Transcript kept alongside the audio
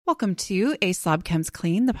Welcome to A Slob Comes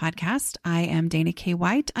Clean, the podcast. I am Dana K.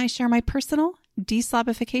 White. I share my personal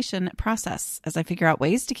deslobification process as I figure out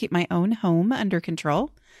ways to keep my own home under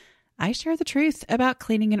control. I share the truth about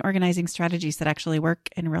cleaning and organizing strategies that actually work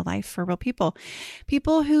in real life for real people.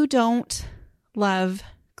 People who don't love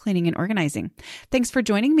cleaning and organizing. Thanks for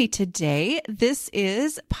joining me today. This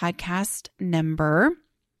is podcast number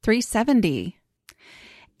 370.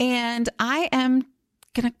 And I am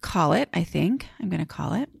going to call it,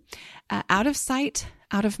 out of sight,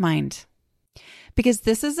 out of mind. Because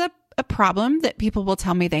this is a problem that people will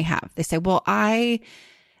tell me they have. They say, well, I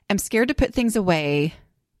am scared to put things away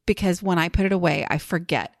because when I put it away, I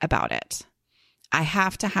forget about it. I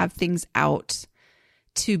have to have things out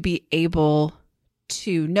to be able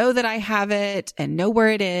to know that I have it and know where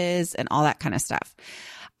it is and all that kind of stuff.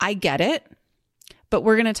 I get it, but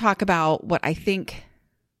we're going to talk about what I think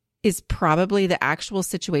is probably the actual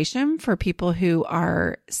situation for people who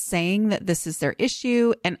are saying that this is their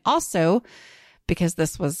issue. And also because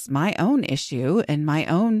this was my own issue and my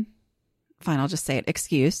own, fine, I'll just say it,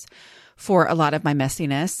 excuse for a lot of my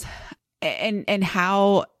messiness and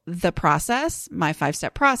how the process, my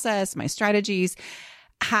 5-step process, my strategies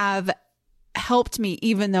have helped me,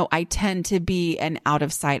 even though I tend to be an out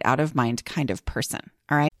of sight, out of mind kind of person.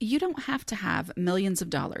 All right. You don't have to have millions of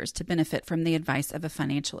dollars to benefit from the advice of a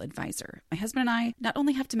financial advisor. My husband and I not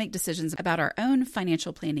only have to make decisions about our own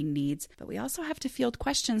financial planning needs, but we also have to field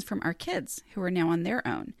questions from our kids who are now on their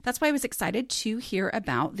own. That's why I was excited to hear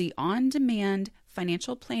about the on-demand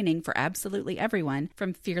financial planning for absolutely everyone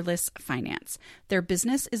from Fearless Finance. Their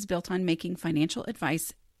business is built on making financial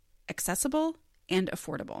advice accessible and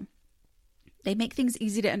affordable. They make things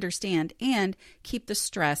easy to understand and keep the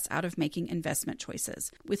stress out of making investment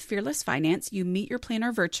choices. With Fearless Finance, you meet your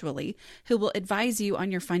planner virtually who will advise you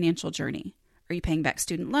on your financial journey. Are you paying back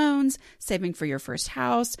student loans, saving for your first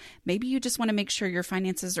house? Maybe you just want to make sure your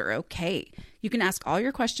finances are okay. You can ask all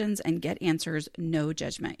your questions and get answers, no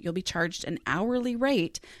judgment. You'll be charged an hourly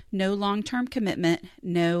rate, no long-term commitment,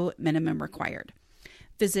 no minimum required.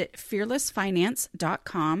 Visit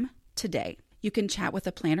fearlessfinance.com today. You can chat with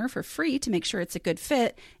a planner for free to make sure it's a good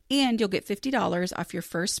fit, and you'll get $50 off your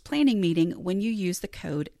first planning meeting when you use the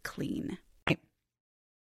code CLEAN. All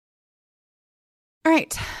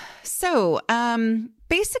right. So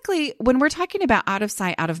basically, when we're talking about out of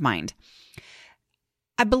sight, out of mind,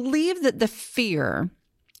 I believe that the fear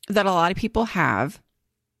that a lot of people have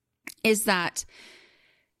is that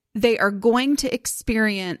they are going to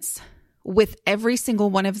experience with every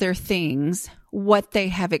single one of their things what they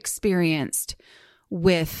have experienced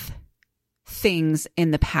with things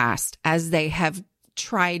in the past as they have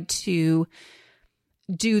tried to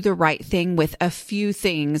do the right thing with a few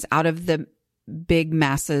things out of the big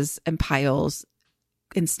masses and piles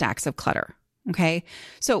and stacks of clutter. Okay.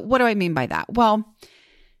 So what do I mean by that? Well,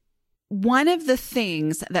 one of the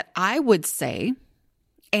things that I would say,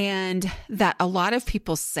 and that a lot of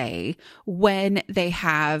people say when they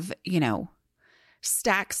have,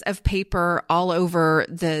 stacks of paper all over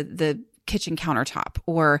the kitchen countertop,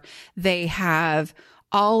 or they have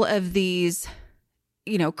all of these,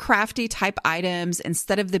 crafty type items,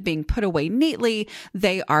 instead of them being put away neatly,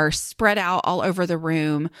 they are spread out all over the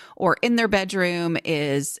room, or in their bedroom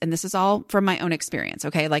is, and this is all from my own experience.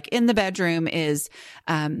 Okay. Like in the bedroom is,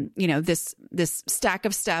 this stack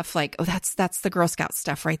of stuff like, oh, that's the Girl Scout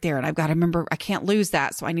stuff right there. And I've got to remember, I can't lose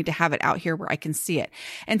that. So I need to have it out here where I can see it.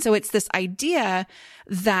 And so it's this idea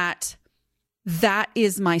that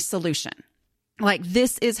is my solution. Like,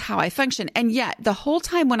 this is how I function. And yet the whole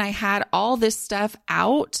time when I had all this stuff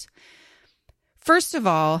out, first of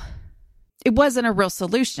all, it wasn't a real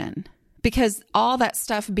solution, because all that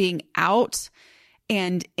stuff being out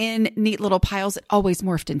and in neat little piles, it always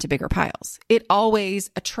morphed into bigger piles. It always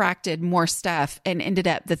attracted more stuff and ended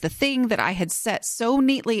up that the thing that I had set so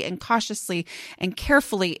neatly and cautiously and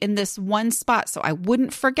carefully in this one spot so I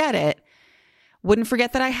wouldn't forget it, wouldn't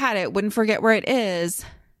forget that I had it, wouldn't forget where it is.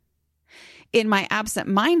 In my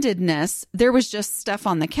absent-mindedness, there was just stuff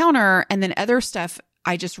on the counter, and then other stuff,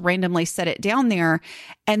 I just randomly set it down there.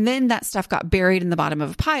 And then that stuff got buried in the bottom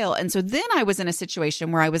of a pile. And so then I was in a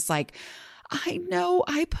situation where I was like, I know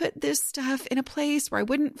I put this stuff in a place where I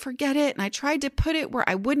wouldn't forget it. And I tried to put it where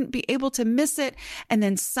I wouldn't be able to miss it. And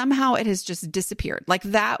then somehow it has just disappeared. Like,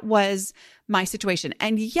 that was my situation.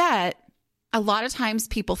 And yet a lot of times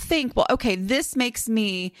people think, well, okay,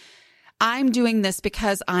 I'm doing this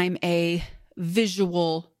because I'm a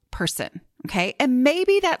visual person. Okay. And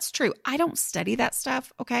maybe that's true. I don't study that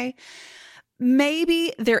stuff. Okay.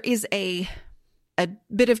 Maybe there is a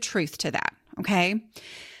bit of truth to that. Okay.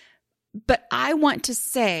 But I want to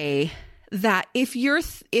say that if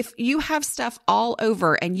you have stuff all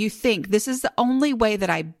over and you think this is the only way that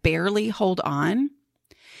I barely hold on,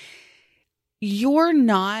 you're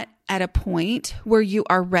not at a point where you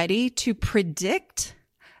are ready to predict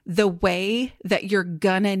the way that you're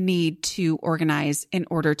gonna need to organize in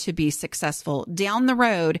order to be successful down the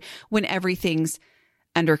road when everything's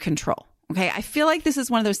under control. Okay. I feel like this is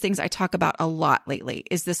one of those things I talk about a lot lately,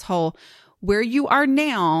 is this whole where you are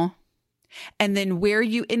now and then where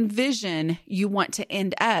you envision you want to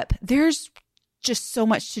end up. There's just so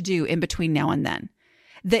much to do in between now and then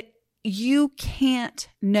that you can't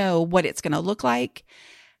know what it's going to look like,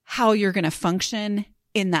 how you're going to function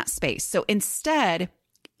in that space. So instead,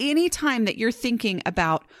 anytime that you're thinking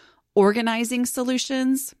about organizing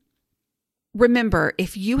solutions, remember,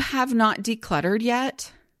 if you have not decluttered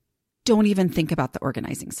yet, don't even think about the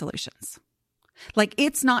organizing solutions. Like,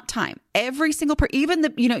 it's not time. Every single even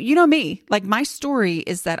the, you know me, like my story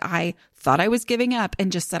is that I thought I was giving up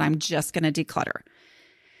and just said, I'm just going to declutter.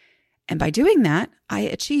 And by doing that, I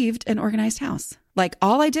achieved an organized house. Like,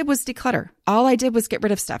 all I did was declutter. All I did was get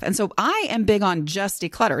rid of stuff. And so I am big on just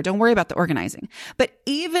declutter. Don't worry about the organizing. But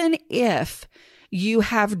even if you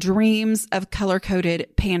have dreams of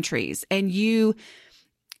color-coded pantries and even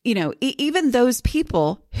those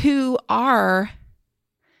people who are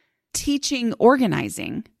teaching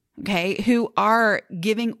organizing, okay, who are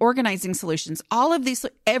giving organizing solutions, all of these,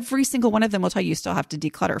 every single one of them will tell you still have to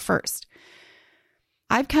declutter first.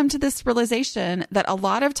 I've come to this realization that a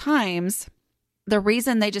lot of times the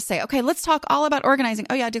reason they just say, okay, let's talk all about organizing.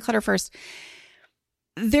 Oh yeah, declutter first.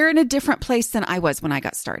 They're in a different place than I was when I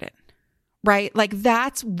got started, right? Like,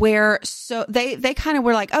 that's where, so they kind of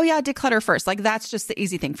were like, oh yeah, declutter first. Like, that's just the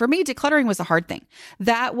easy thing. For me, decluttering was a hard thing.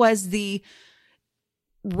 That was the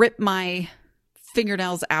rip my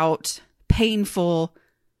fingernails out, painful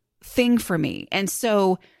thing for me. And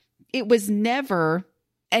so it was never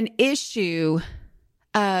an issue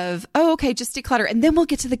of, oh, okay, just declutter. And then we'll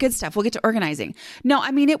get to the good stuff. We'll get to organizing. No,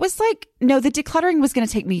 I mean, it was like, no, the decluttering was going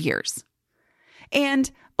to take me years.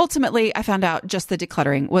 And ultimately, I found out just the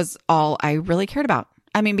decluttering was all I really cared about.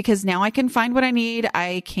 I mean, because now I can find what I need.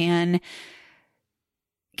 I can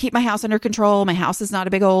keep my house under control. My house is not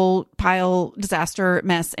a big old pile, disaster,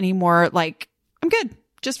 mess anymore. Like, I'm good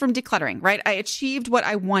just from decluttering, right? I achieved what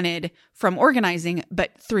I wanted from organizing,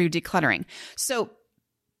 but through decluttering. So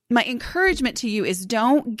my encouragement to you is,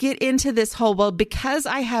 don't get into this whole, well, because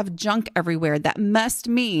I have junk everywhere, that must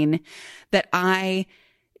mean that I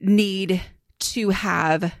need to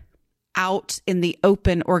have out in the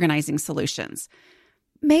open organizing solutions.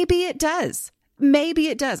 Maybe it does. Maybe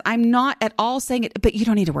it does. I'm not at all saying it, but you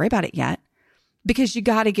don't need to worry about it yet, because you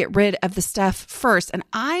got to get rid of the stuff first. And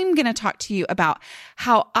I'm going to talk to you about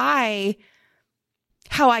how I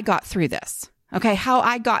got through this. Okay. How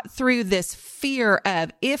I got through this fear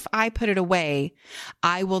of, if I put it away,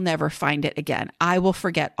 I will never find it again. I will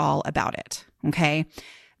forget all about it. Okay.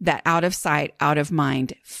 That out of sight, out of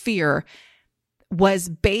mind fear was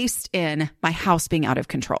based in my house being out of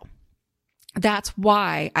control. That's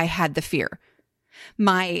why I had the fear.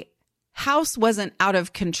 My house wasn't out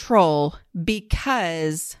of control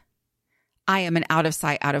because I am an out of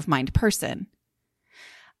sight, out of mind person.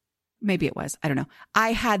 Maybe it was. I don't know.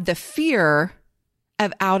 I had the fear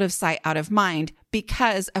of out of sight, out of mind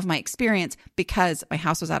because of my experience, because my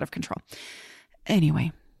house was out of control.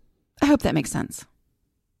 Anyway, I hope that makes sense.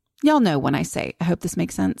 Y'all know when I say, I hope this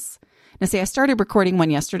makes sense. Now, see, I started recording one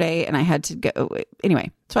yesterday and I had to go. Anyway,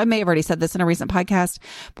 so I may have already said this in a recent podcast,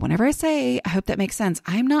 but whenever I say, I hope that makes sense,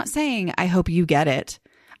 I'm not saying, I hope you get it.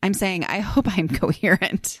 I'm saying, I hope I'm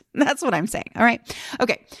coherent. That's what I'm saying. All right.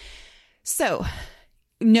 Okay. So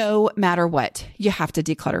no matter what, you have to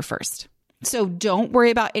declutter first. So don't worry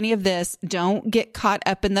about any of this. Don't get caught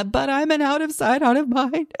up in the, but I'm an out of sight, out of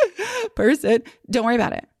mind person. Don't worry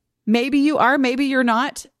about it. Maybe you are, maybe you're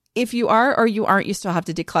not. If you are or you aren't, you still have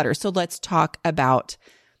to declutter. So let's talk about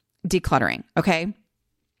decluttering. Okay.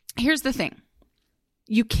 Here's the thing.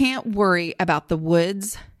 You can't worry about the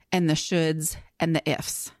woulds and the shoulds and the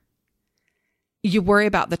ifs. You worry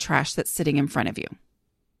about the trash that's sitting in front of you.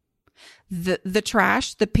 The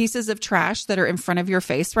trash, the pieces of trash that are in front of your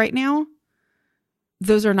face right now,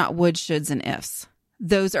 those are not woulds, shoulds, and ifs.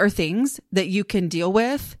 Those are things that you can deal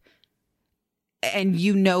with. And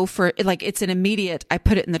for like, it's an immediate, I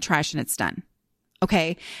put it in the trash and it's done.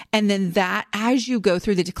 Okay. And then that, as you go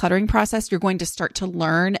through the decluttering process, you're going to start to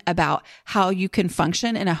learn about how you can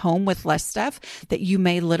function in a home with less stuff that you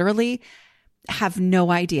may literally have no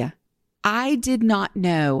idea. I did not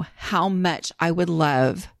know how much I would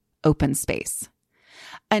love open space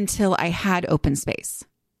until I had open space.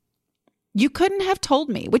 You couldn't have told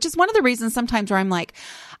me, which is one of the reasons sometimes where I'm like,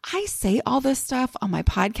 I say all this stuff on my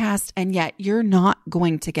podcast, and yet you're not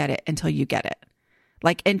going to get it until you get it,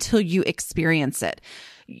 like until you experience it.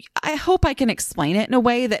 I hope I can explain it in a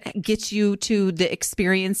way that gets you to the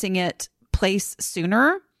experiencing it place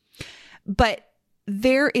sooner. But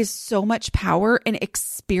there is so much power in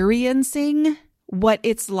experiencing what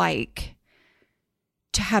it's like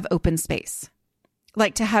to have open space.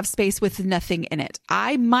 Like to have space with nothing in it.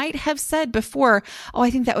 I might have said before, oh, I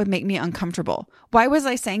think that would make me uncomfortable. Why was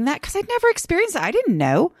I saying that? Because I'd never experienced it. I didn't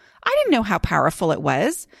know. I didn't know how powerful it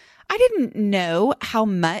was. I didn't know how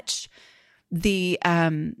much the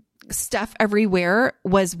stuff everywhere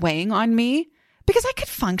was weighing on me, because I could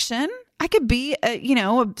function. I could be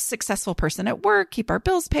a successful person at work, keep our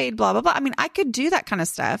bills paid, blah, blah, blah. I mean, I could do that kind of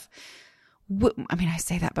stuff. I mean, I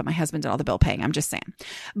say that, but my husband did all the bill paying. I'm just saying.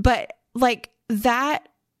 But like, that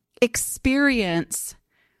experience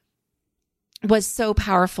was so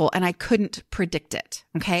powerful and I couldn't predict it.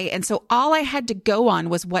 Okay. And so all I had to go on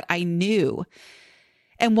was what I knew.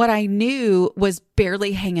 And what I knew was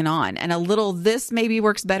barely hanging on, and a little, this maybe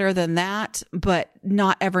works better than that, but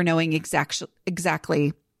not ever knowing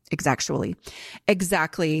exactly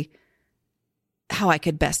how I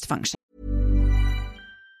could best function.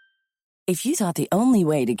 If you thought the only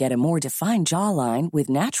way to get a more defined jawline with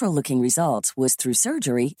natural-looking results was through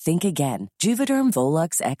surgery, think again. Juvederm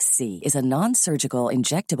Volux XC is a non-surgical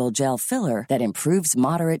injectable gel filler that improves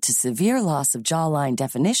moderate to severe loss of jawline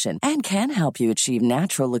definition and can help you achieve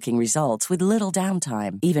natural-looking results with little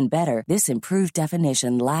downtime. Even better, this improved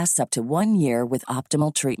definition lasts up to 1 year with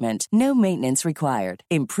optimal treatment. No maintenance required.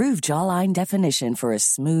 Improve jawline definition for a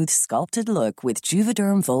smooth, sculpted look with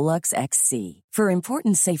Juvederm Volux XC. For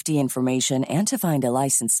important safety information and to find a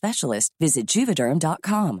licensed specialist, visit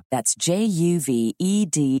Juvederm.com. That's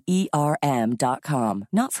JUVEDERM.com.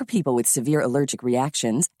 Not for people with severe allergic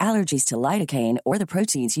reactions, allergies to lidocaine, or the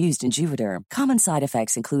proteins used in Juvederm. Common side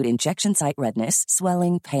effects include injection site redness,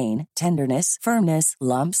 swelling, pain, tenderness, firmness,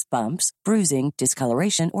 lumps, bumps, bruising,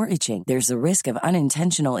 discoloration, or itching. There's a risk of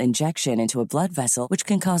unintentional injection into a blood vessel, which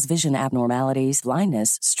can cause vision abnormalities,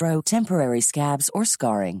 blindness, stroke, temporary scabs, or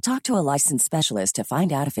scarring. Talk to a licensed specialist to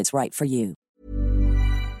find out if it's right for you.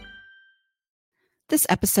 This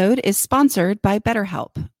episode is sponsored by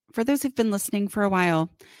BetterHelp. For those who've been listening for a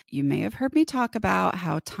while, you may have heard me talk about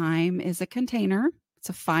how time is a container. It's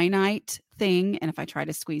a finite thing. And if I try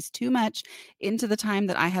to squeeze too much into the time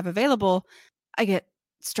that I have available, I get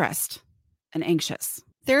stressed and anxious.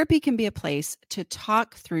 Therapy can be a place to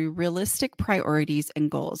talk through realistic priorities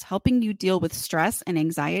and goals, helping you deal with stress and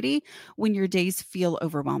anxiety when your days feel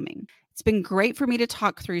overwhelming. It's been great for me to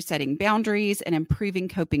talk through setting boundaries and improving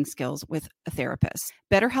coping skills with a therapist.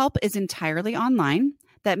 BetterHelp is entirely online.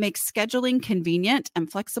 That makes scheduling convenient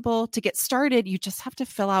and flexible. To get started, you just have to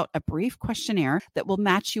fill out a brief questionnaire that will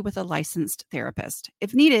match you with a licensed therapist.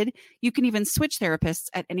 If needed, you can even switch therapists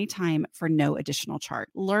at any time for no additional charge.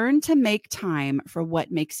 Learn to make time for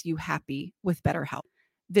what makes you happy with BetterHelp.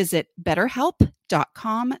 Visit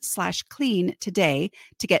betterhelp.com/clean today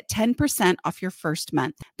to get 10% off your first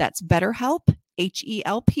month. That's BetterHelp,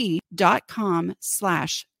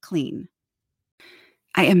 HELP.com/clean.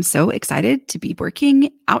 I am so excited to be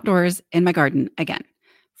working outdoors in my garden again.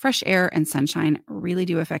 Fresh air and sunshine really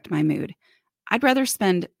do affect my mood. I'd rather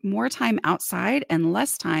spend more time outside and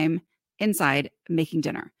less time inside making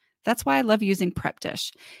dinner. That's why I love using Prep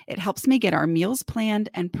Dish. It helps me get our meals planned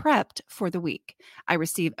and prepped for the week. I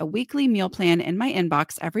receive a weekly meal plan in my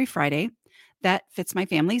inbox every Friday that fits my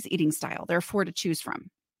family's eating style. There are 4 to choose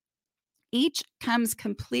from. Each comes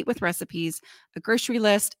complete with recipes, a grocery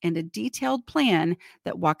list, and a detailed plan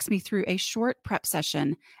that walks me through a short prep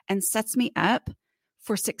session and sets me up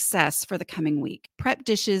for success for the coming week. Prep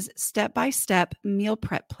Dish's step-by-step meal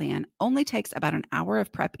prep plan only takes about an hour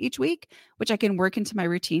of prep each week, which I can work into my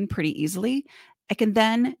routine pretty easily. I can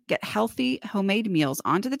then get healthy homemade meals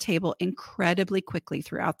onto the table incredibly quickly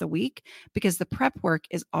throughout the week because the prep work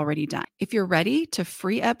is already done. If you're ready to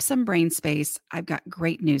free up some brain space, I've got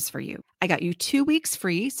great news for you. I got you 2 weeks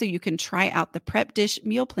free so you can try out the Prep Dish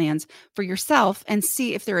meal plans for yourself and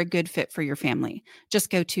see if they're a good fit for your family. Just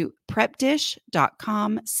go to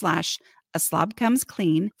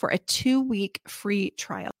prepdish.com/aslobcomesclean for a 2-week free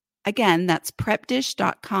trial. Again, that's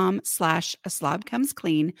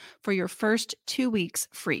prepdish.com/aslobcomesclean for your first 2 weeks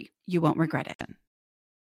free. You won't regret it.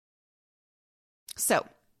 So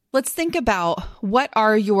let's think about what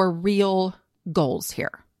are your real goals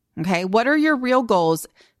here. Okay. What are your real goals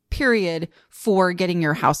period, for getting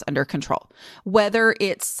your house under control. Whether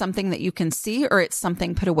it's something that you can see or it's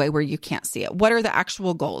something put away where you can't see it. What are the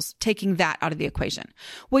actual goals? Taking that out of the equation.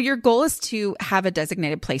 Well, your goal is to have a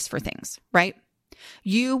designated place for things, right?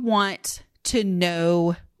 You want to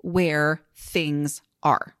know where things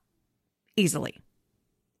are easily.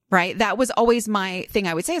 Right? That was always my thing.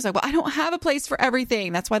 I would say is like, well, I don't have a place for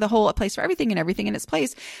everything. That's why the whole a place for everything and everything in its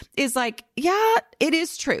place is like, yeah, it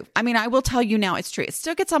is true. I mean, I will tell you now it's true. It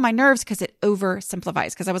still gets on my nerves because it oversimplifies,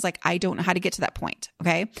 because I was like, I don't know how to get to that point.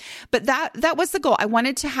 Okay. But that was the goal. I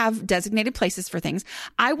wanted to have designated places for things.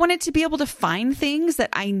 I wanted to be able to find things that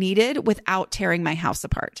I needed without tearing my house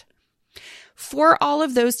apart. For all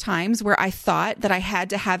of those times where I thought that I had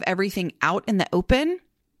to have everything out in the open,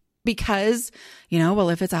 because,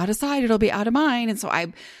 well, if it's out of sight, it'll be out of mind. And so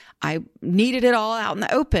I needed it all out in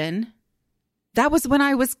the open. That was when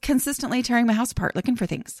I was consistently tearing my house apart, looking for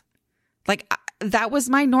things. Like that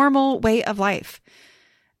was my normal way of life.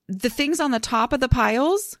 The things on the top of the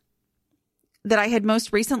piles that I had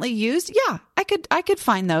most recently used, yeah, I could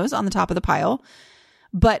find those on the top of the pile.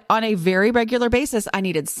 But on a very regular basis, I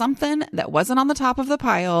needed something that wasn't on the top of the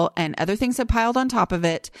pile and other things had piled on top of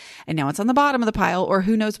it. And now it's on the bottom of the pile, or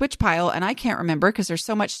who knows which pile. And I can't remember because there's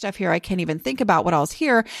so much stuff here. I can't even think about what all's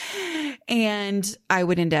here. And I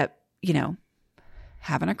would end up,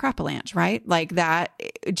 having a crap-a-lanch, right? Like that,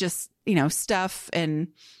 just, stuff. And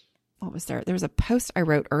what was there? There was a post I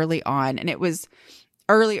wrote early on, and it was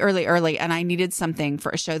early. And I needed something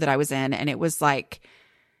for a show that I was in. And it was like,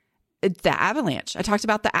 the avalanche. I talked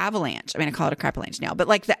about the avalanche. I mean, I call it a crap-a-lanch now, but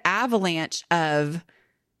like the avalanche of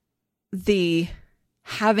the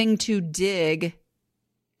having to dig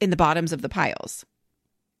in the bottoms of the piles,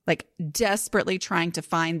 like desperately trying to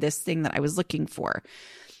find this thing that I was looking for.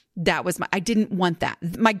 That was I didn't want that.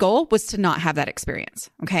 My goal was to not have that experience.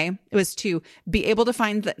 Okay. It was to be able to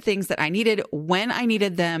find the things that I needed when I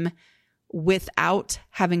needed them without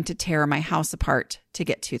having to tear my house apart to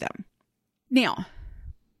get to them. Now,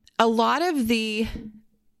 a lot of the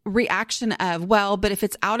reaction of, well, but if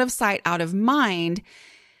it's out of sight, out of mind,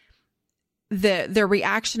 the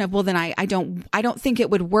reaction of, well, then I don't think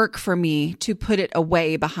it would work for me to put it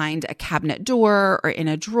away behind a cabinet door or in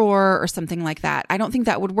a drawer or something like that. I don't think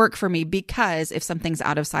that would work for me because if something's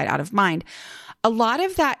out of sight, out of mind, a lot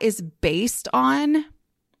of that is based on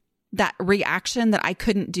that reaction that I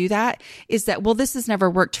couldn't do that is that, well, this has never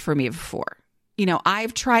worked for me before.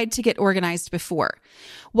 I've tried to get organized before.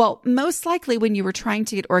 Well, most likely when you were trying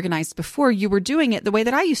to get organized before, you were doing it the way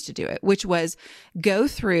that I used to do it, which was go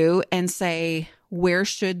through and say, where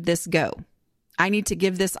should this go? I need to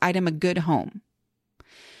give this item a good home.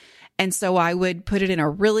 And so I would put it in a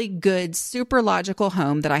really good, super logical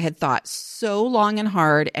home that I had thought so long and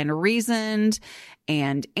hard and reasoned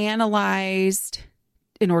and analyzed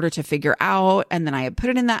in order to figure out. And then I had put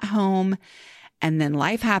it in that home. And then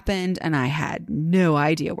life happened and I had no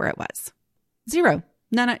idea where it was. Zero.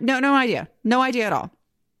 No idea. No idea at all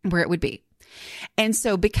where it would be. And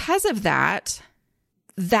so because of that,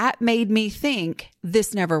 that made me think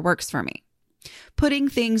this never works for me. Putting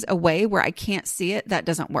things away where I can't see it, that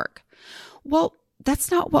doesn't work. Well, that's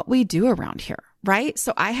not what we do around here, right?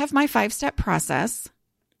 So I have my 5-step process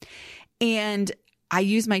and I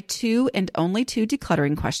use my 2 and only 2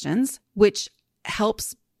 decluttering questions, which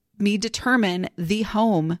helps me determine the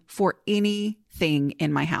home for anything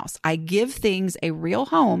in my house. I give things a real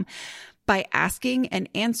home by asking and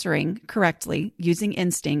answering correctly using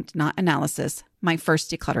instinct, not analysis, my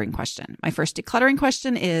first decluttering question. My first decluttering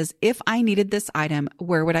question is, if I needed this item,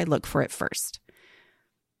 where would I look for it first?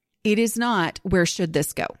 It is not, where should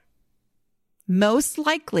this go? Most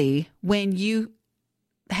likely, when you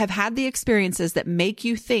have had the experiences that make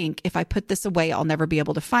you think, if I put this away, I'll never be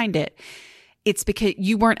able to find it, it's because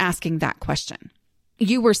you weren't asking that question.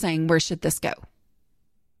 You were saying, where should this go?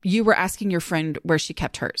 You were asking your friend where she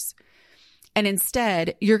kept hers. And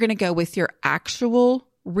instead, you're going to go with your actual,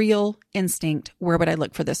 real instinct. Where would I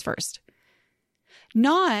look for this first?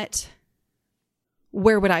 Not,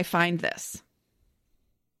 where would I find this?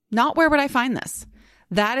 Not, where would I find this?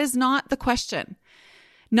 That is not the question.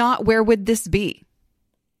 Not, where would this be?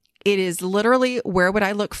 It is literally, where would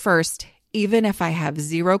I look first? Even if I have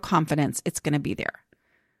zero confidence, it's going to be there.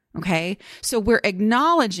 Okay. So we're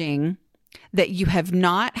acknowledging that you have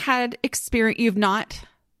not had experience, you've not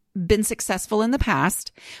been successful in the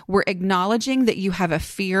past. We're acknowledging that you have a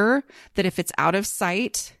fear that if it's out of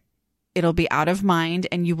sight, it'll be out of mind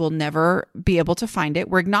and you will never be able to find it.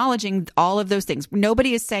 We're acknowledging all of those things.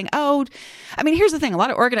 Nobody is saying, here's the thing. A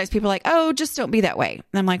lot of organized people are like, just don't be that way.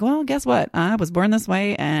 And I'm like, well, guess what? I was born this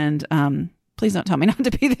way and Please don't tell me not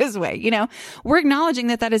to be this way. We're acknowledging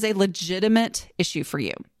that that is a legitimate issue for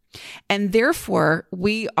you. And therefore,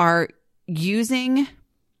 we are using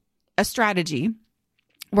a strategy.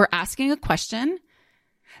 We're asking a question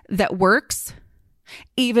that works,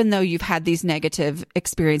 even though you've had these negative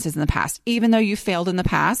experiences in the past, even though you failed in the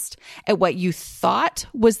past at what you thought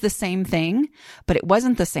was the same thing, but it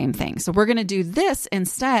wasn't the same thing. So we're going to do this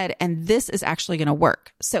instead, and this is actually going to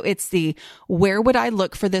work. So it's the, where would I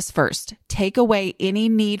look for this first? Take away any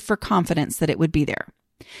need for confidence that it would be there.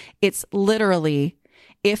 It's literally,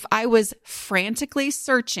 if I was frantically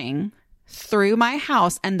searching through my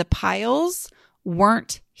house and the piles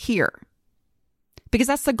weren't here, because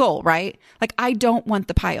that's the goal, right? Like, I don't want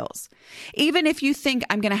the piles. Even if you think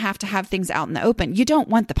I'm going to have things out in the open, you don't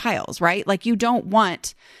want the piles, right? Like, you don't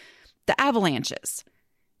want the avalanches.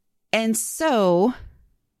 And so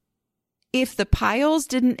if the piles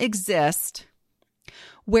didn't exist,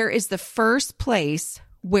 where is the first place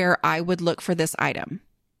where I would look for this item?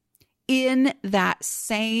 In that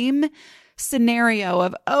same scenario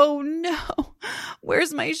of, oh no,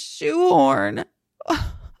 where's my shoehorn?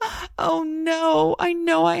 Oh no, I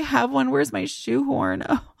know I have one. Where's my shoehorn?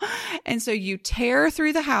 Oh. And so you tear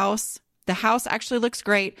through the house. The house actually looks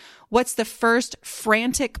great. What's the first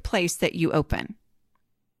frantic place that you open?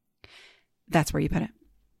 That's where you put it.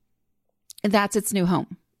 That's its new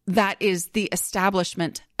home. That is the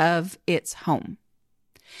establishment of its home.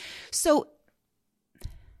 So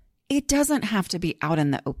it doesn't have to be out in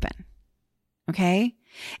the open. Okay?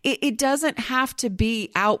 It doesn't have to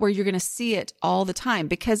be out where you're going to see it all the time,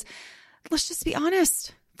 because let's just be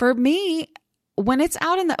honest. For me, when it's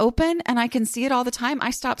out in the open and I can see it all the time,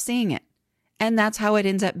 I stop seeing it. And that's how it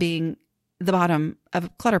ends up being the bottom of a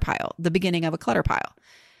clutter pile, the beginning of a clutter pile.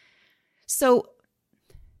 So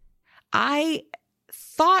I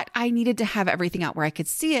thought I needed to have everything out where I could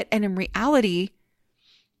see it. And in reality,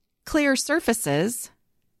 clear surfaces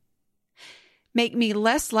make me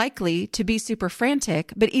less likely to be super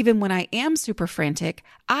frantic. But even when I am super frantic,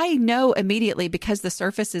 I know immediately, because the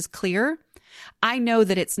surface is clear, I know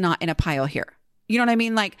that it's not in a pile here. You know what I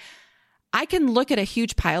mean? Like, I can look at a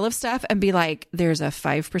huge pile of stuff and be like, there's a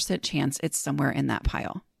 5% chance it's somewhere in that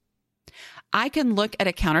pile. I can look at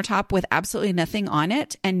a countertop with absolutely nothing on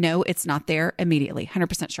it and know it's not there immediately,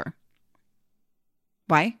 100% sure.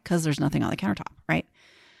 Why? Because there's nothing on the countertop, right?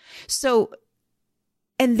 So,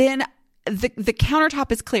 and then the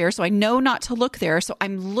countertop is clear, so I know not to look there. So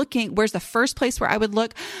I'm looking, where's the first place where I would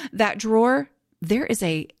look? That drawer, there is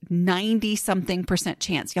a 90-something%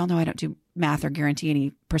 chance. Y'all know I don't do math or guarantee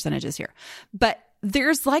any percentages here, but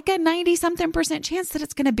there's like a 90-something% chance that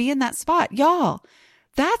it's going to be in that spot. Y'all,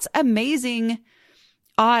 that's amazing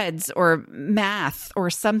odds or math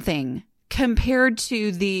or something, compared to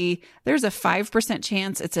there's a 5%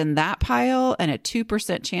 chance it's in that pile, and a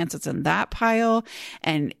 2% chance it's in that pile,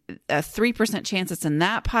 and a 3% chance it's in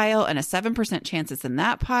that pile, and a 7% chance it's in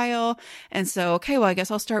that pile. And so, okay, well, I guess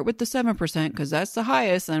I'll start with the 7% because that's the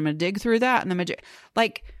highest, and I'm going to dig through that. And then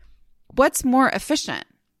like, what's more efficient?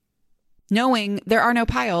 Knowing there are no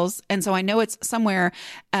piles, and so I know it's somewhere,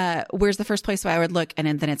 where's the first place where I would look, and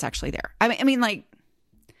then it's actually there. I mean, like,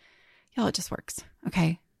 y'all, it just works,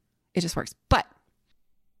 okay? It just works. But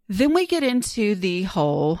then we get into the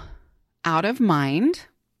whole out of mind.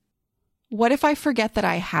 What if I forget that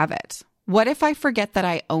I have it? What if I forget that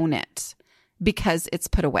I own it because it's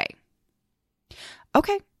put away?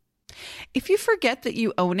 Okay. If you forget that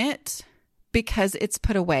you own it because it's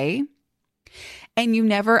put away and you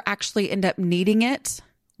never actually end up needing it,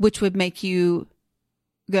 which would make you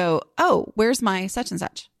go, oh, where's my such and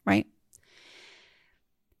such, right?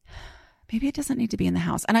 Maybe it doesn't need to be in the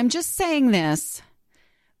house. And I'm just saying this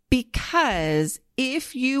because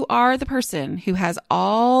if you are the person who has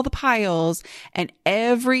all the piles and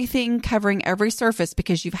everything covering every surface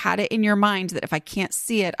because you've had it in your mind that if I can't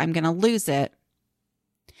see it, I'm going to lose it,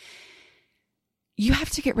 you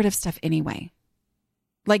have to get rid of stuff anyway.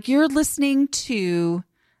 Like, you're listening to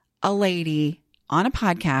a lady on a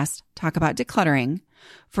podcast talk about decluttering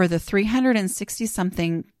for the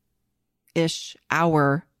 360-something-ish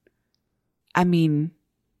hour. I mean,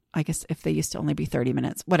 I guess if they used to only be 30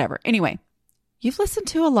 minutes, whatever. Anyway, you've listened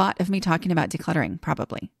to a lot of me talking about decluttering,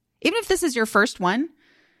 probably. Even if this is your first one,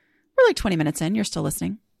 we're like 20 minutes in, you're still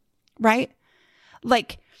listening, right?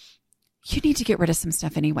 Like, you need to get rid of some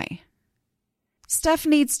stuff anyway. Stuff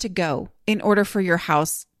needs to go in order for your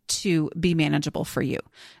house to be manageable for you.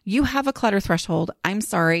 You have a clutter threshold. I'm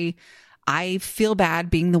sorry. I feel bad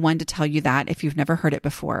being the one to tell you that if you've never heard it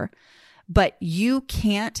before. But you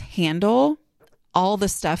can't handle all the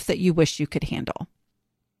stuff that you wish you could handle.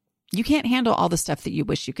 You can't handle all the stuff that you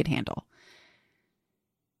wish you could handle.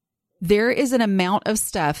 There is an amount of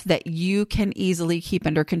stuff that you can easily keep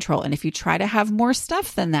under control. And if you try to have more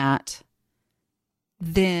stuff than that,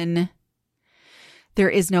 then there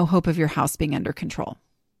is no hope of your house being under control.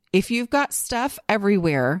 If you've got stuff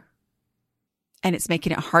everywhere and it's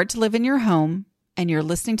making it hard to live in your home and you're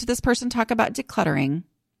listening to this person talk about decluttering,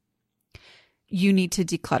 you need to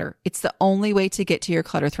declutter. It's the only way to get to your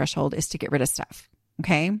clutter threshold is to get rid of stuff.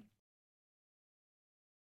 Okay.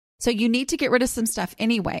 So you need to get rid of some stuff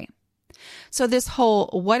anyway. So this whole,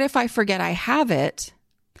 what if I forget I have it,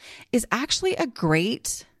 is actually a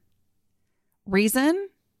great reason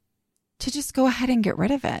to just go ahead and get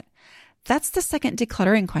rid of it. That's the second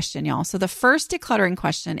decluttering question, y'all. So the first decluttering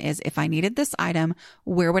question is, if I needed this item,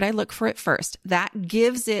 where would I look for it first? That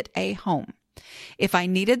gives it a home. If I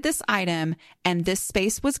needed this item and this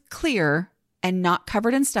space was clear and not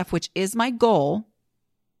covered in stuff, which is my goal,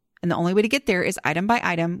 and the only way to get there is item by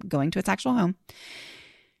item, going to its actual home.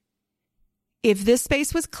 If this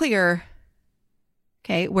space was clear,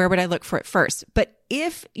 okay, where would I look for it first? But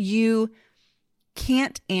if you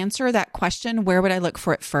can't answer that question, where would I look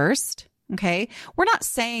for it first? Okay. We're not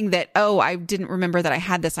saying that, oh, I didn't remember that I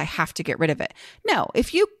had this, I have to get rid of it. No,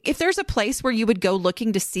 if there's a place where you would go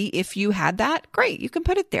looking to see if you had that, great, you can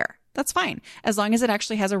put it there. That's fine. As long as it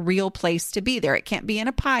actually has a real place to be there. It can't be in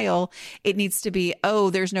a pile. It needs to be,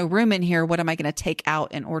 oh, there's no room in here. What am I going to take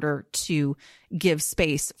out in order to give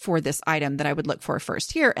space for this item that I would look for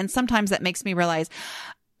first here? And sometimes that makes me realize,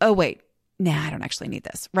 oh, wait, nah, I don't actually need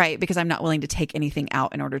this, right? Because I'm not willing to take anything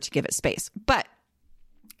out in order to give it space. But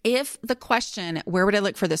if the question, where would I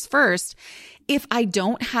look for this first? If I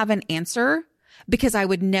don't have an answer because I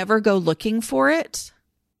would never go looking for it,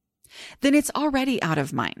 then it's already out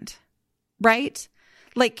of mind, right?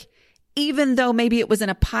 Like, even though maybe it was in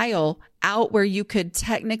a pile out where you could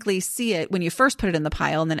technically see it when you first put it in the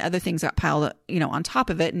pile, and then other things got piled, on top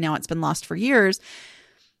of it, and now it's been lost for years,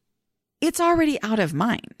 it's already out of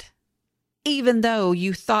mind. Even though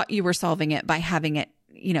you thought you were solving it by having it,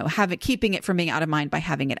 keeping it from being out of mind by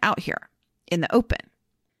having it out here in the open.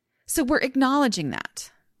 So we're acknowledging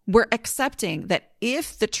that. We're accepting that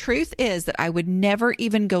if the truth is that I would never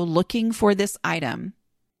even go looking for this item,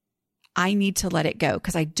 I need to let it go,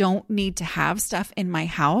 because I don't need to have stuff in my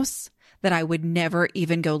house that I would never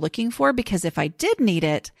even go looking for, because if I did need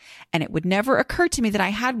it and it would never occur to me that I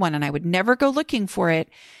had one and I would never go looking for it,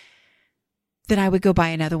 then I would go buy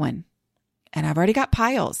another one. And I've already got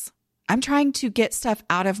piles. I'm trying to get stuff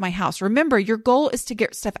out of my house. Remember, your goal is to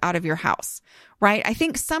get stuff out of your house, right? I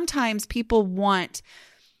think sometimes people want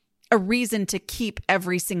a reason to keep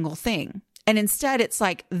every single thing. And instead it's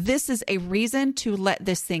like, this is a reason to let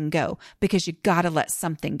this thing go, because you got to let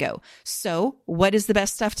something go. So what is the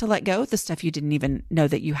best stuff to let go? The stuff you didn't even know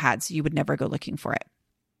that you had, so you would never go looking for it.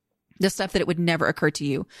 The stuff that it would never occur to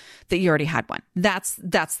you that you already had one. That's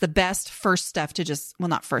the best first stuff to just, well,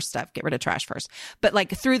 not first stuff, get rid of trash first, but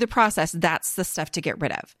like through the process, that's the stuff to get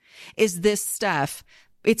rid of. Is this stuff,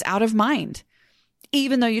 it's out of mind,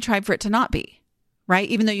 even though you tried for it to not be. Right?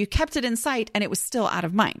 Even though you kept it in sight and it was still out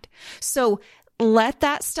of mind. So let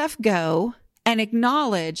that stuff go and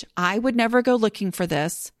acknowledge, I would never go looking for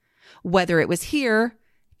this, whether it was here,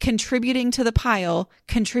 contributing to the pile,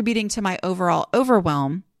 contributing to my overall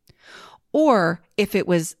overwhelm, or if it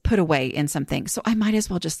was put away in something. So I might as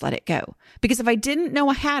well just let it go. Because if I didn't know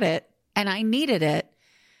I had it and I needed it,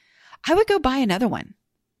 I would go buy another one.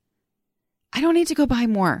 I don't need to go buy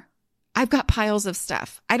more. I've got piles of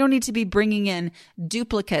stuff. I don't need to be bringing in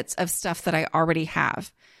duplicates of stuff that I already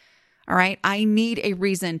have. All right. I need a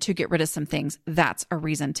reason to get rid of some things. That's a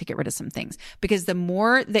reason to get rid of some things, because the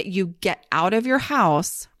more that you get out of your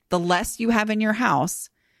house, the less you have in your house,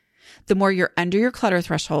 the more you're under your clutter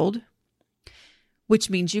threshold, which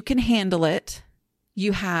means you can handle it.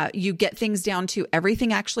 You get things down to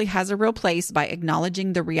everything actually has a real place by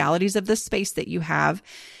acknowledging the realities of the space that you have.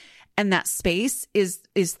 And that space is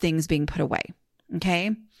things being put away.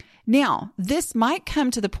 Okay. Now, this might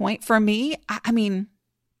come to the point for me. I mean,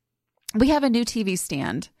 we have a new TV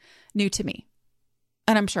stand, new to me.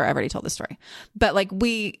 And I'm sure I already told this story, but like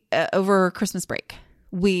over Christmas break,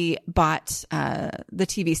 we bought the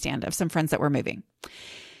TV stand of some friends that were moving.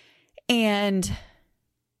 And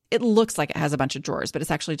it looks like it has a bunch of drawers, but it's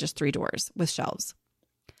actually just 3 doors with shelves.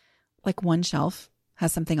 Like one shelf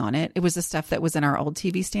has something on it. It was the stuff that was in our old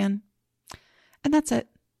TV stand. And that's it.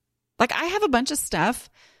 Like I have a bunch of stuff.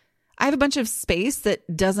 I have a bunch of space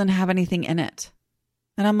that doesn't have anything in it.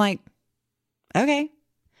 And I'm like, okay.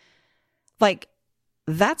 Like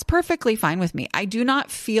that's perfectly fine with me. I do not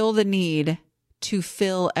feel the need to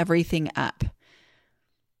fill everything up.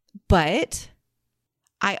 But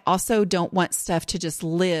I also don't want stuff to just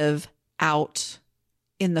live out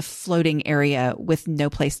in the floating area with no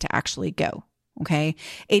place to actually go. Okay.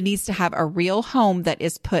 It needs to have a real home that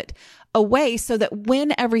is put away so that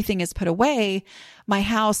when everything is put away, my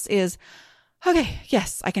house is, okay,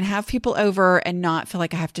 yes, I can have people over and not feel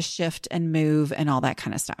like I have to shift and move and all that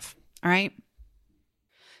kind of stuff. All right.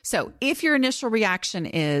 So if your initial reaction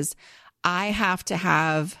is, I have to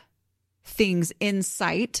have things in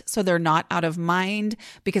sight so they're not out of mind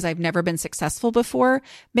because I've never been successful before,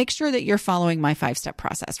 make sure that you're following my 5-step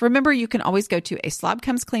process. Remember, you can always go to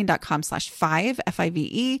aslobcomesclean.com/5,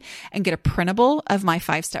 F-I-V-E, and get a printable of my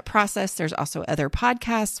 5-step process. There's also other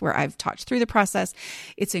podcasts where I've talked through the process.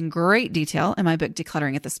 It's in great detail in my book,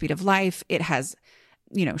 Decluttering at the Speed of Life. It has,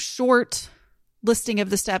 short listing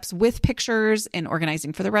of the steps with pictures and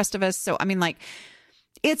organizing for the rest of us. So,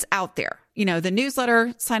 it's out there. The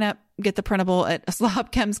newsletter, sign up, get the printable at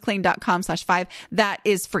aslobcomesclean.com/5. That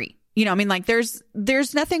is free.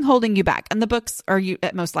 There's nothing holding you back. And the books are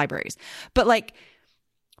at most libraries. But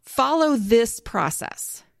follow this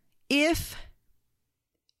process. If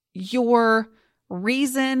your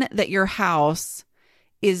reason that your house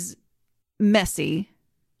is messy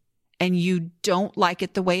and you don't like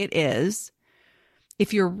it the way it is,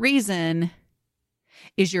 if your reason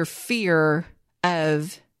is your fear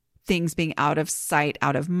of things being out of sight,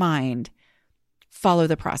 out of mind, follow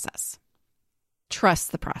the process.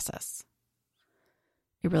 Trust the process.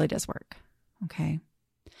 It really does work. Okay.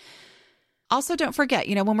 Also, don't forget,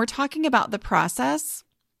 when we're talking about the process,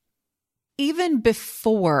 even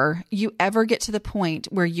before you ever get to the point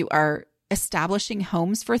where you are establishing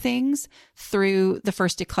homes for things through the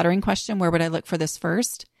first decluttering question, where would I look for this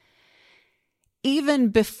first? Even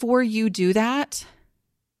before you do that,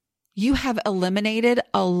 you have eliminated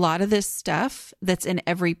a lot of this stuff that's in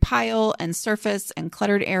every pile and surface and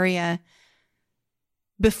cluttered area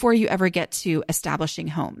before you ever get to establishing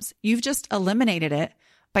homes. You've just eliminated it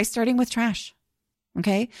by starting with trash.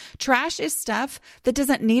 Okay? Trash is stuff that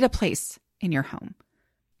doesn't need a place in your home.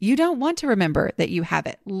 You don't want to remember that you have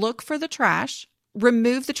it. Look for the trash,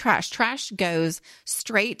 remove the trash. Trash goes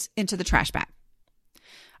straight into the trash bag.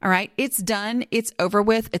 All right. It's done. It's over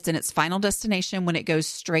with. It's in its final destination when it goes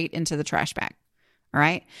straight into the trash bag. All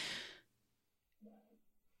right.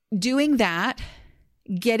 Doing that,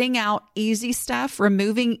 getting out easy stuff,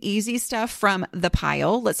 removing easy stuff from the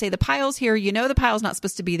pile. Let's say the pile's here. The pile's not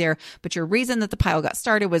supposed to be there, but your reason that the pile got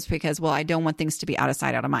started was because, I don't want things to be out of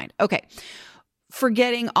sight, out of mind. Okay.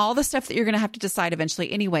 Forgetting all the stuff that you're going to have to decide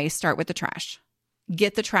eventually anyway, start with the trash.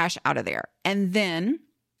 Get the trash out of there. And then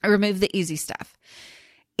remove the easy stuff.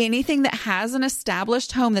 Anything that has an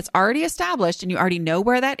established home that's already established and you already know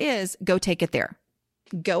where that is, go take it there.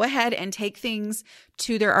 Go ahead and take things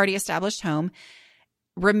to their already established home.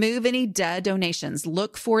 Remove any donations.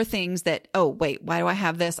 Look for things that, why do I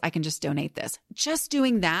have this? I can just donate this. Just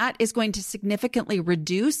doing that is going to significantly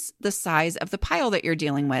reduce the size of the pile that you're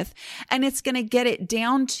dealing with. And it's going to get it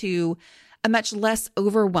down to a much less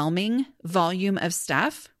overwhelming volume of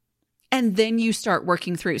stuff. And then you start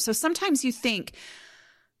working through. So sometimes you think,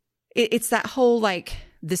 it's that whole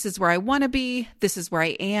this is where I want to be. This is where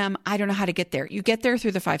I am. I don't know how to get there. You get there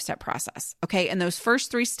through the 5-step process. Okay. And those first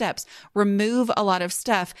 3 steps remove a lot of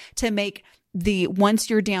stuff to make once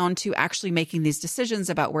you're down to actually making these decisions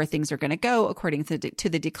about where things are going to go, according to the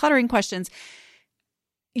decluttering questions,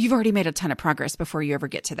 you've already made a ton of progress before you ever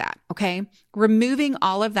get to that. Okay. Removing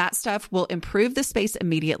all of that stuff will improve the space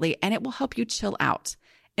immediately, and it will help you chill out.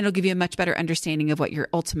 And it'll give you a much better understanding of what you're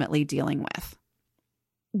ultimately dealing with.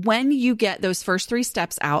 When you get those first 3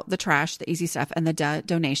 steps out, the trash, the easy stuff, and the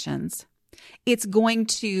donations, it's going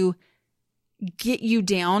to get you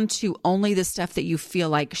down to only the stuff that you feel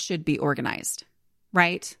like should be organized,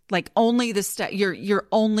 right? Only the stuff, you're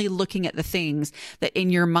only looking at the things that in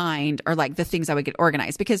your mind are the things I would get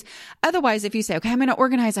organized. Because otherwise, if you say, okay, I'm going to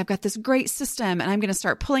organize, I've got this great system and I'm going to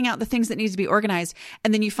start pulling out the things that need to be organized.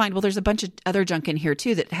 And then you find, there's a bunch of other junk in here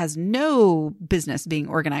too that has no business being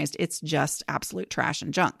organized. It's just absolute trash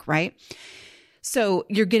and junk, right? So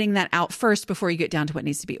you're getting that out first before you get down to what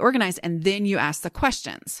needs to be organized. And then you ask the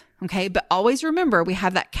questions. Okay. But always remember, we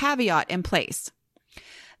have that caveat in place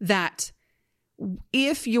that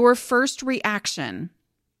if your first reaction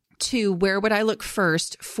to where would I look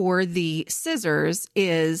first for the scissors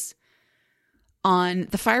is on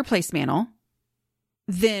the fireplace mantle,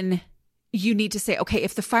 then you need to say, okay,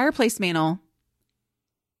 if the fireplace mantle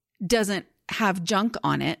doesn't have junk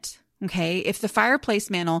on it, okay, if the fireplace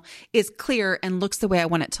mantle is clear and looks the way I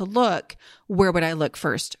want it to look, where would I look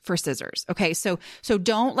first for scissors? Okay, so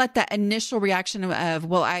don't let that initial reaction of,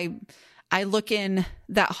 I look in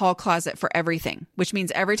that hall closet for everything, which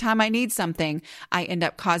means every time I need something, I end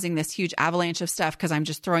up causing this huge avalanche of stuff because I'm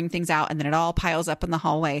just throwing things out and then it all piles up in the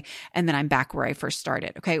hallway and then I'm back where I first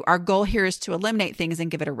started. Okay. Our goal here is to eliminate things and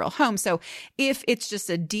give it a real home. So if it's just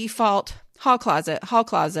a default hall closet, hall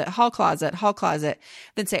closet, hall closet, hall closet,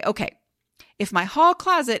 then say, okay, if my hall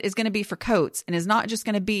closet is going to be for coats and is not just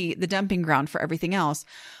going to be the dumping ground for everything else,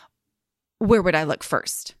 where would I look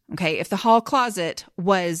first? Okay. If the hall closet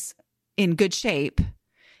was in good shape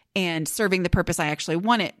and serving the purpose I actually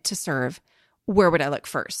want it to serve, where would I look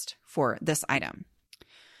first for this item?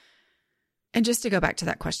 And just to go back to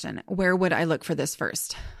that question, where would I look for this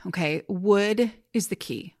first? Okay. Would is the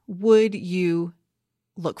key. Would you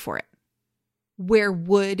look for it? Where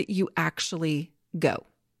would you actually go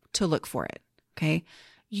to look for it? Okay.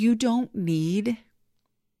 You don't need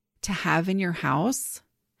to have in your house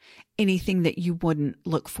anything that you wouldn't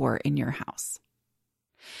look for in your house.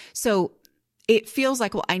 So it feels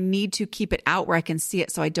like, well, I need to keep it out where I can see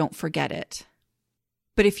it so I don't forget it.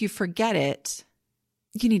 But if you forget it,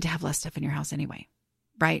 you need to have less stuff in your house anyway,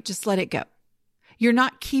 right? Just let it go. You're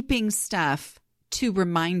not keeping stuff to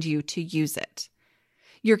remind you to use it.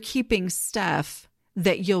 You're keeping stuff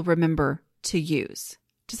that you'll remember to use.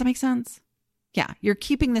 Does that make sense? Yeah, you're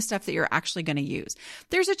keeping the stuff that you're actually going to use.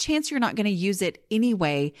 There's a chance you're not going to use it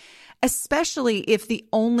anyway, especially if the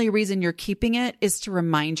only reason you're keeping it is to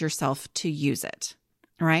remind yourself to use it,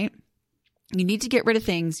 all right? You need to get rid of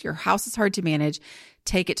things. Your house is hard to manage.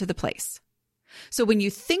 Take it to the place. So when you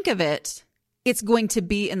think of it, it's going to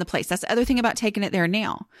be in the place. That's the other thing about taking it there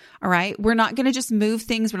now, all right? We're not going to just move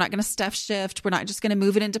things. We're not going to stuff shift. We're not just going to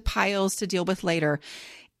move it into piles to deal with later.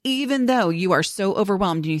 Even though you are so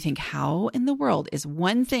overwhelmed and you think, how in the world is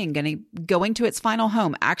one thing going to its final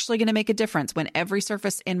home actually going to make a difference when every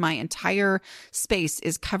surface in my entire space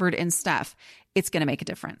is covered in stuff? It's going to make a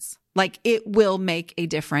difference. Like it will make a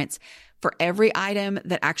difference for every item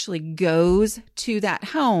that actually goes to that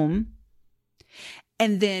home.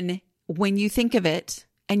 And then when you think of it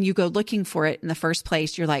and you go looking for it in the first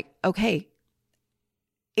place, you're like, okay,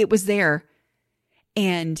 it was there.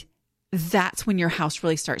 And that's when your house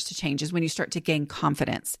really starts to change, is when you start to gain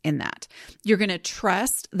confidence in that. You're going to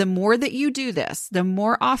trust the more that you do this, the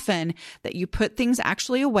more often that you put things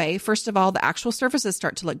actually away. First of all, the actual surfaces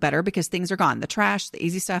start to look better because things are gone. The trash, the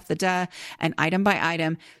easy stuff, the duh, and item by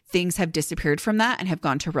item, things have disappeared from that and have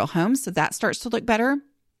gone to real homes. So that starts to look better.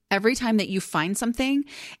 Every time that you find something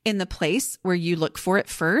in the place where you look for it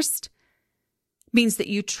first means that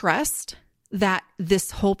you trust that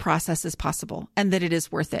this whole process is possible and that it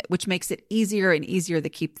is worth it, which makes it easier and easier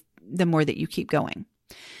the more that you keep going.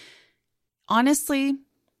 Honestly,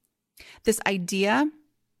 this idea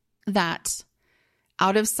that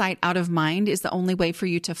out of sight, out of mind is the only way for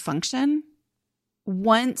you to function,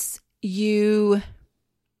 once you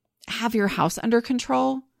have your house under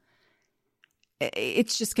control,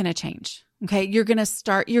 it's just going to change. Okay. You're going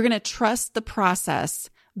to trust the process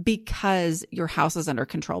because your house is under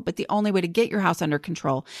control. But the only way to get your house under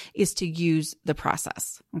control is to use the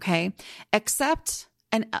process. Okay. Accept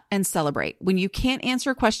and celebrate. When you can't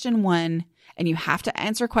answer question 1 and you have to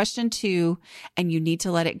answer question 2 and you need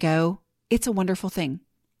to let it go, it's a wonderful thing.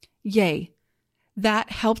 Yay. That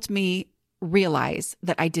helped me realize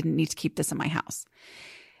that I didn't need to keep this in my house.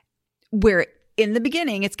 Where in the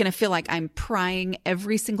beginning, it's going to feel like I'm prying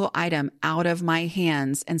every single item out of my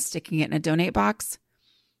hands and sticking it in a donate box.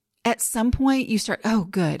 At some point you start, oh,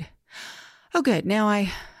 good. Now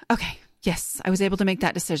okay. Yes, I was able to make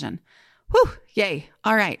that decision. Whew, yay.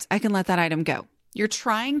 All right. I can let that item go. You're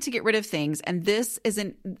trying to get rid of things. And this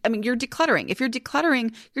you're decluttering. If you're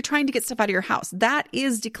decluttering, you're trying to get stuff out of your house. That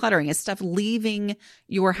is decluttering, is stuff leaving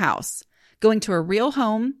your house, going to a real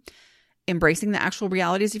home, embracing the actual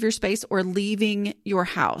realities of your space, or leaving your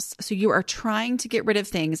house. So you are trying to get rid of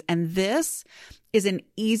things. And this is an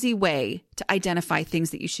easy way to identify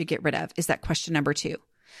things that you should get rid of, is that question number 2.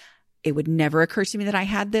 It would never occur to me that I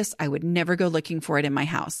had this. I would never go looking for it in my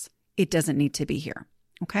house. It doesn't need to be here.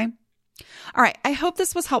 Okay. All right. I hope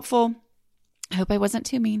this was helpful. I hope I wasn't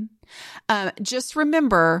too mean. Just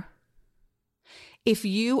remember, if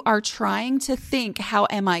you are trying to think, how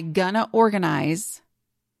am I gonna organize,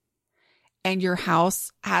 and your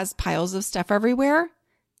house has piles of stuff everywhere,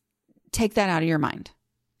 take that out of your mind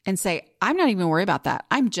and say, I'm not even worried about that.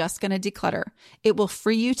 I'm just going to declutter. It will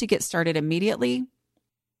free you to get started immediately.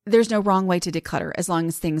 There's no wrong way to declutter as long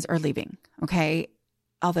as things are leaving. Okay.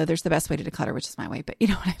 Although there's the best way to declutter, which is my way, but you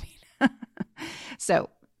know what I mean? So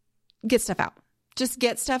get stuff out. Just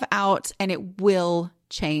get stuff out and it will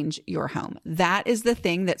change your home. That is the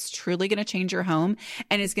thing that's truly going to change your home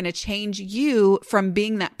and is going to change you from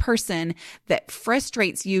being that person that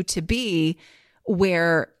frustrates you to be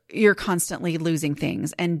where you're constantly losing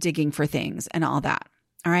things and digging for things and all that.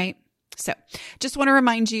 All right. So just want to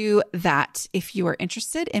remind you that if you are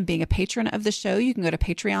interested in being a patron of the show, you can go to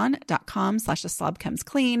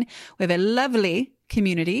patreon.com/theslobcomesclean. We have a lovely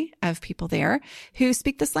community of people there who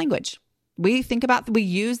speak this language. We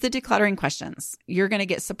use the decluttering questions. You're going to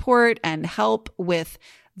get support and help with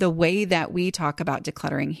the way that we talk about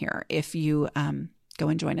decluttering here. If you, go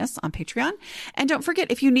and join us on Patreon. And don't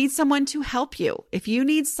forget, if you need someone to help you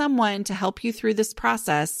through this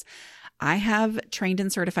process, I have trained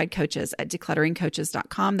and certified coaches at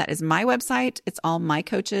declutteringcoaches.com. That is my website. It's all my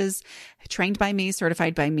coaches trained by me,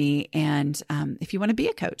 certified by me. And if you want to be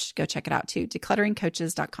a coach, go check it out too,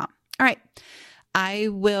 declutteringcoaches.com. All right. I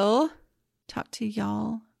will talk to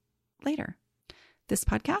y'all later. This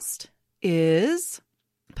podcast is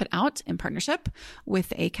put out in partnership with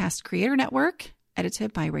the ACAST Creator Network,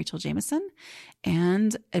 edited by Rachel Jameson,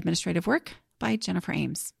 and administrative work by Jennifer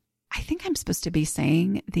Ames. I think I'm supposed to be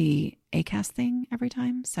saying the ACAST thing every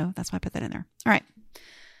time, so that's why I put that in there. All right.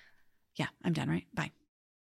 Yeah, I'm done, right? Bye.